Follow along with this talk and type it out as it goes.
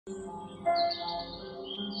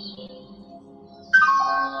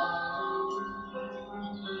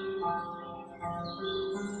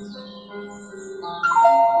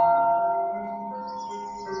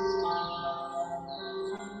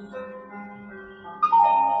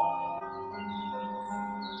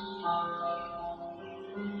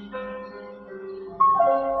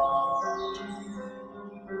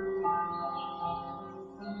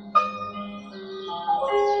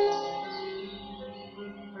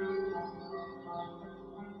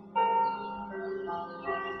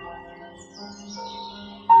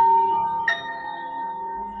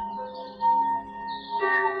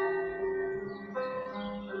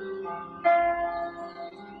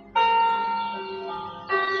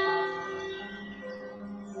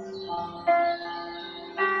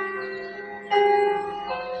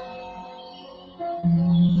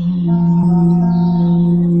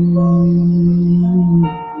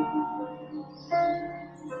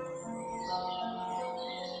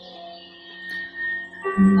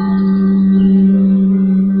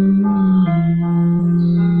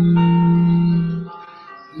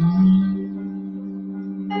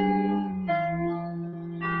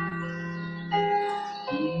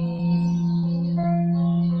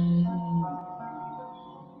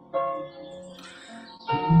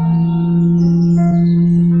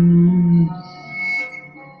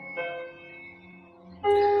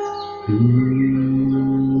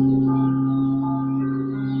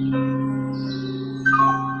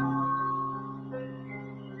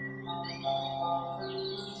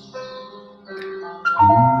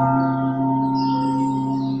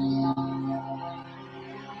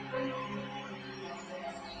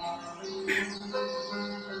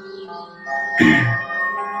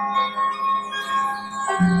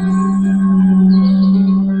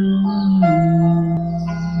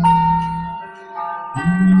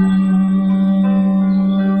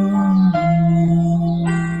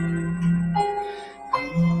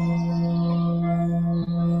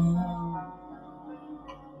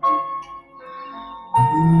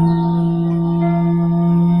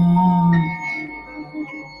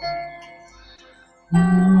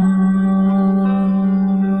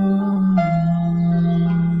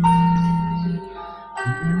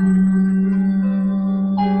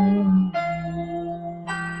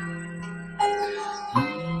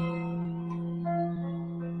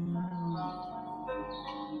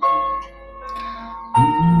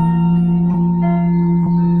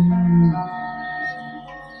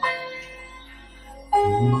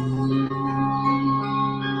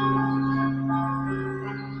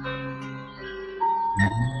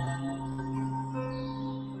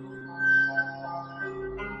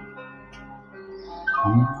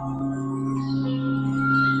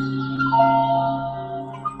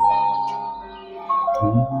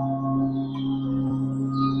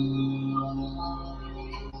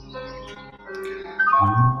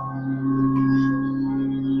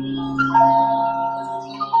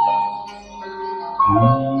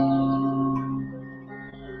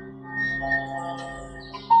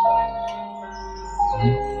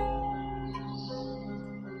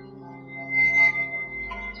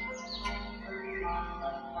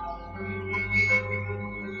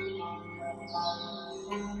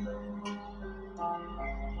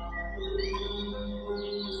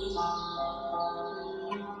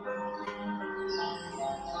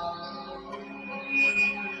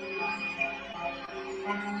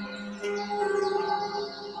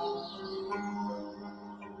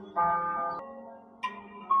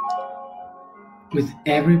With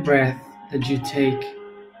every breath that you take,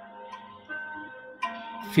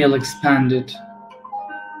 feel expanded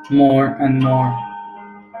more and more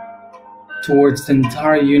towards the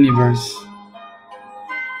entire universe,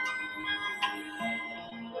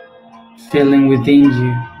 feeling within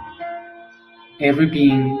you every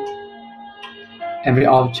being, every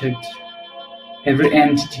object, every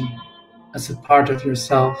entity as a part of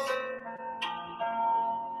yourself.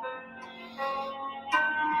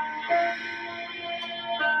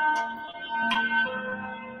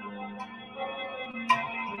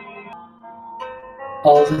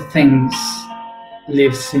 All the things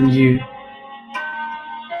lives in you.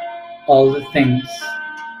 All the things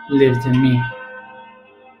lived in me.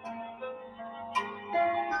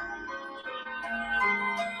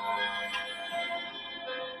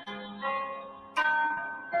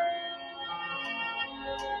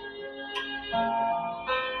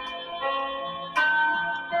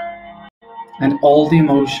 And all the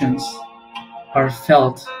emotions are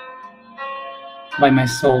felt by my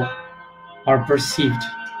soul, are perceived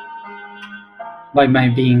by my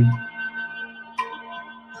being.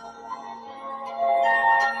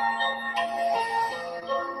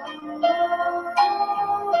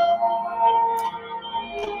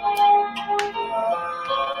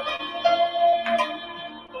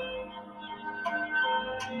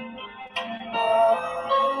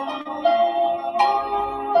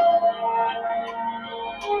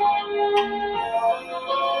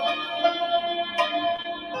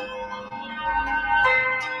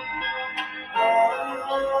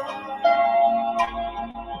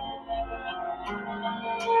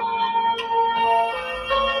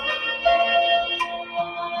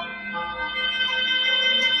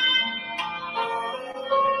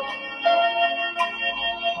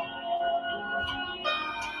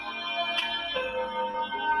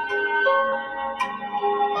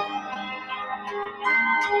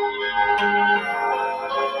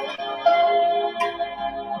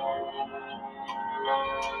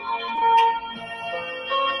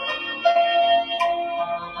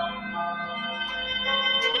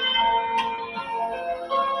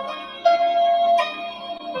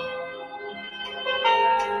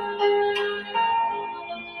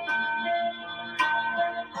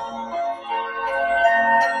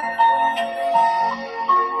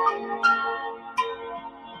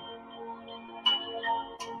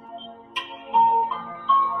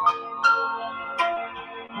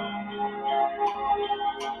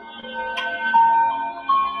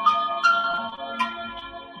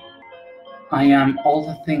 I am all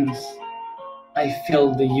the things. I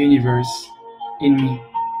feel the universe in me.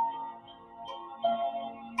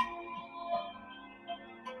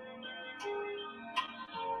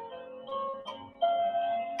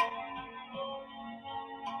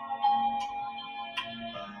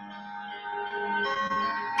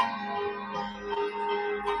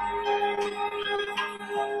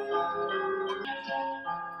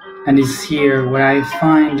 And it's here where I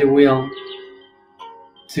find the will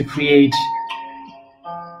to create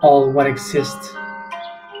all what exists.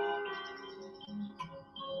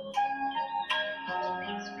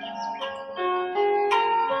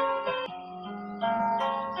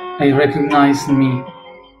 I recognize in me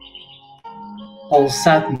all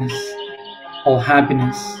sadness, all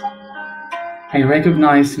happiness. I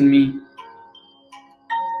recognize in me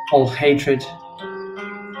all hatred,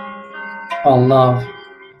 all love.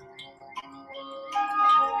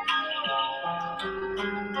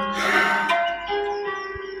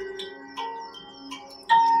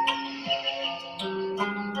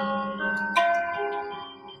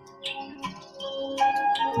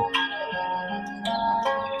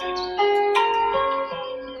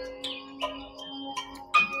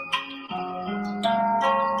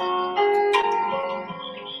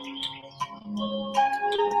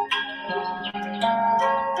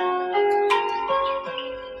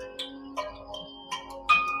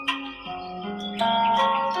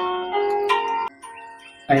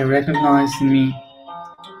 I recognize in me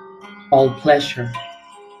all pleasure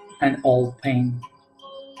and all pain.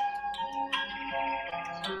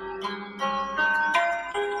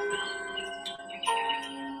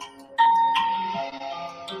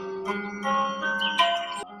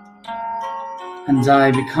 And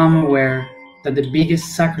I become aware that the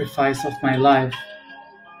biggest sacrifice of my life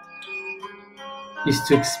is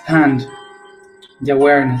to expand the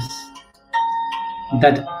awareness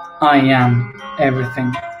that I am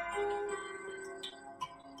everything.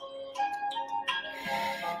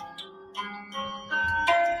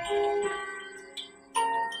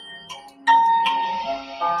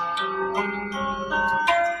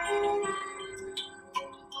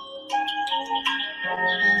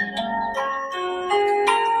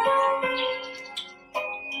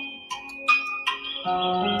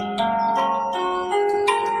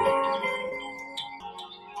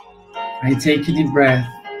 I take a deep breath,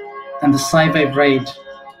 and as I vibrate,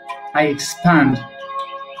 I expand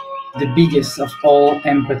the biggest of all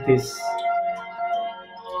empathies,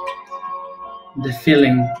 the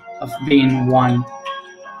feeling of being one.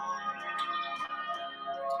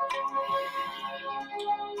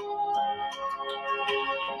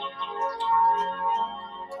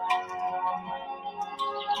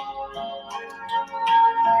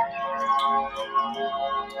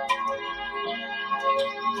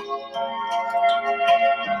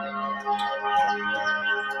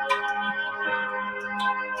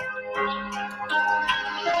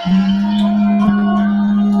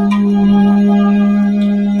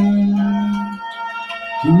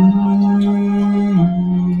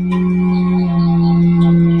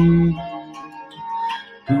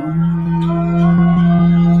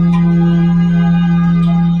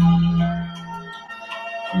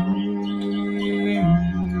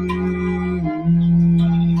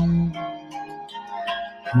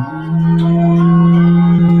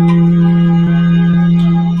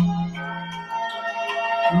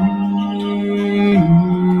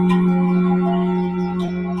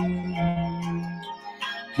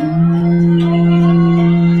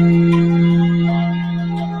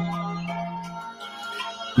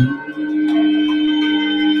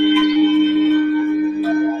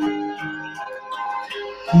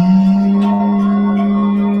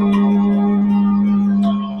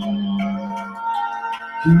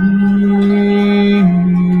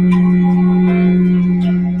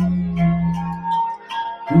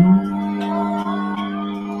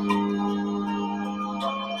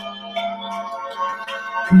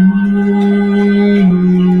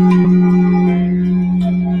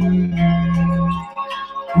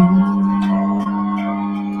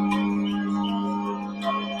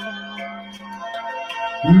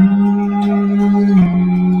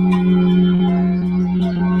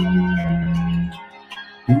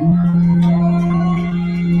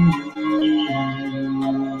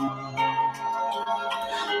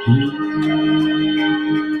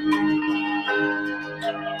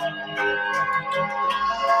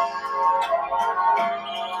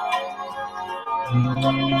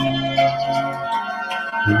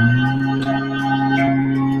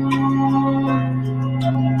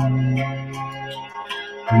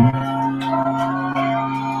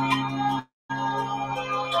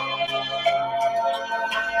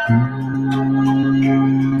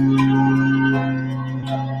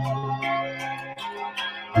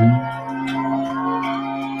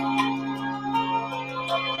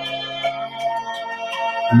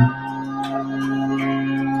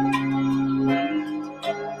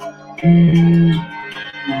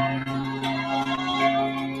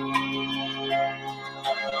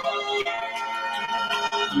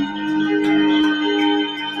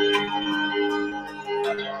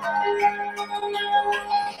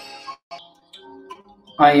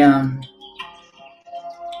 I am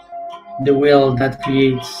the will that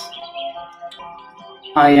creates.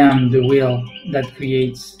 I am the will that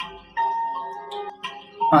creates.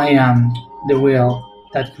 I am the will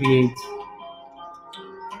that creates.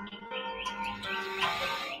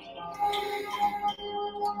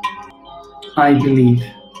 I believe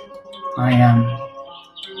I am.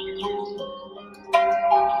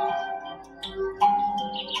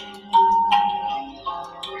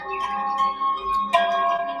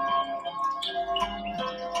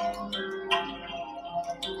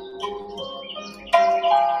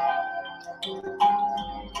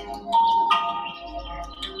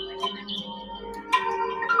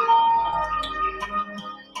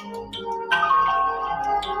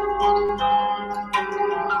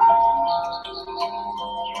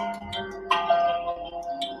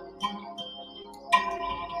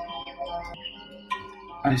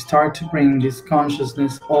 I start to bring this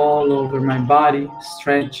consciousness all over my body,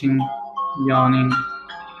 stretching, yawning,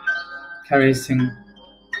 caressing,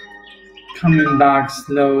 coming back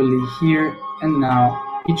slowly here and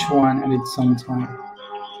now, each one at its own time.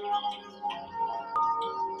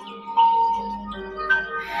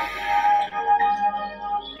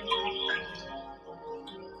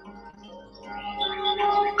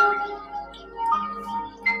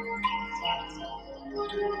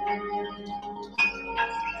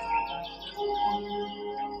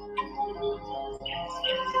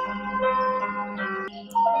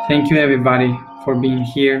 Thank you everybody for being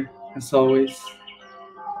here, as always,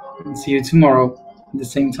 and see you tomorrow at the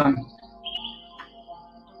same time.